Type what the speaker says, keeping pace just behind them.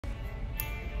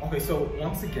Okay, so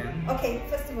once again. Okay,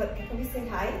 first of all, can we say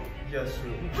hi? Yes,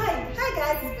 sure. Hi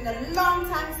guys. It's been a long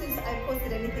time since I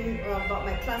posted anything about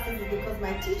my classes because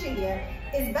my teacher here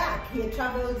is back. He had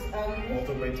traveled all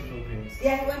the way to Philippines.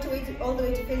 Yeah, he went all the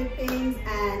way to Philippines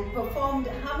and performed.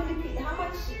 How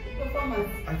much performance?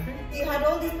 I think he had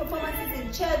all these performances in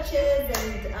churches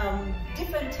and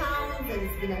different towns, and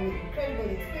it's been an incredible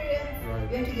experience. Right.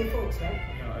 You went with your folks, right?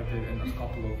 Yeah, I did, and a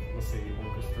couple of, let's say,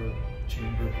 orchestra,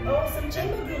 chamber group. Oh, some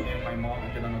chamber group. And my mom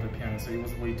and then another piano, so it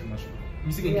was way too much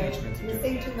music engagement. You were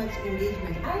saying too much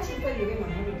engagement. I actually thought you were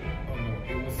on holiday. Oh no,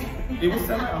 it was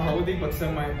semi a holiday, but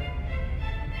semi,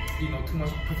 you know, too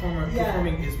much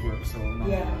performing his work. So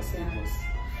nonetheless, it was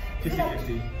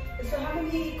 50-50. So how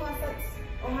many concerts?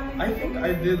 Or how many? I think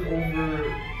I did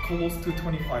over close to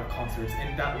 25 concerts,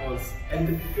 and that was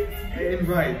and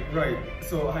right.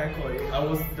 So I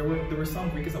was there were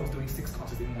some weekends I was doing 6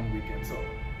 concerts in one weekend. So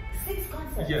 6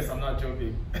 concerts? Yes, I'm not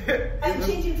joking. And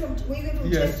changing from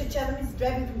church to church,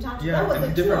 driving from town to that was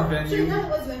a different tour. Venue. So in other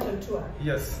words, you went on tour.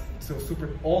 Yes, so super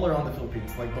all around the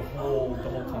Philippines, like the whole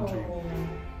country.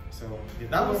 So yeah,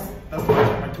 that's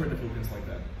my tour in the Philippines like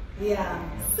that. Yeah.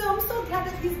 So I'm so glad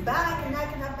that he's back and I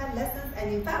can have my lessons.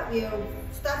 And in fact, we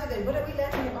started. And what are we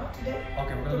learning about today?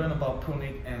 Okay, we're gonna learn about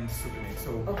pronate and supinate.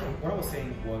 So what I was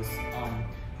saying was,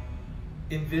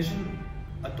 envision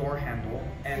a door handle,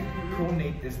 and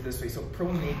pronate is this way. So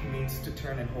pronate means to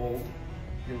turn and hold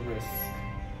your wrist.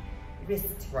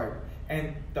 Wrist. Right.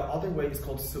 And the other way is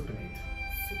called supinate.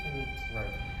 Supinate.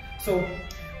 Right. So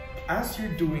as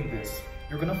you're doing this,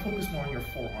 you're gonna focus more on your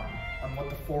forearm, on what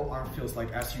the forearm feels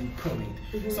like as you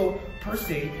pronate. So per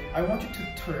se, I want you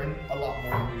to turn a lot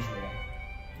more than usual.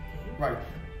 Right.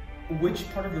 Which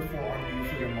part of your forearm do you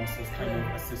feel your muscles kind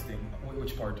of assisting?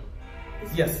 Which part?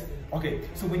 Yes. Okay.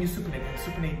 So when you supinate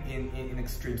in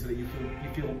extreme, so that you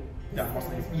feel that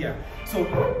muscle. Yeah.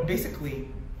 So basically,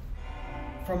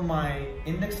 from my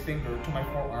index finger to my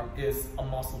forearm is a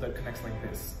muscle that connects like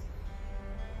this.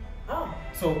 Oh.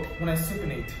 So when I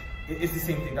supinate, it's the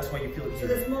same thing. That's why you feel it here.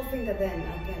 So the small finger then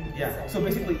again. Yeah. So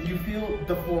basically, you feel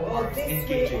the forearms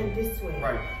engaging. Way and this way.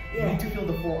 Right. Yeah. You need to feel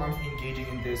the forearms engaging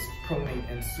in this pronate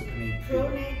and supinate.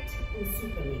 Pronate and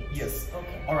supinate. Yes.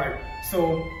 Okay. All right.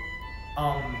 So,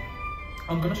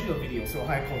 I'm gonna show you a video. So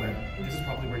hi, Colin. This is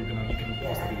probably where you can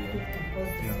pause the video. You can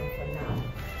pause this one for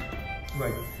now.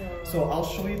 Right. So I'll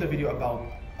show you the video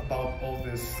about all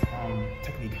this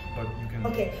technique, but you can.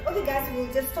 Okay, guys,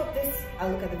 we'll just stop this.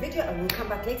 I'll look at the video and we'll come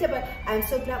back later. But I'm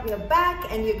so glad we are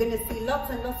back, and you're gonna see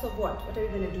lots and lots of what? What are we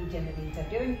gonna do generally?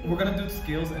 We're gonna do the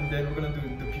scales, and then we're gonna do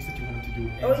the piece that you wanted to do,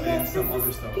 and then some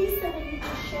other stuff. Piece that we need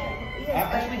to share. Yes,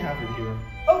 I actually have it here.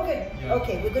 Oh, good. Yeah.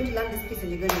 Okay, we're going to learn this piece,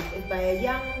 and it's by a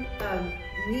young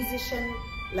musician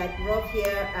like Rob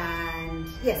here, and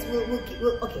yes, we'll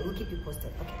keep you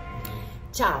posted. Okay,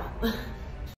 ciao.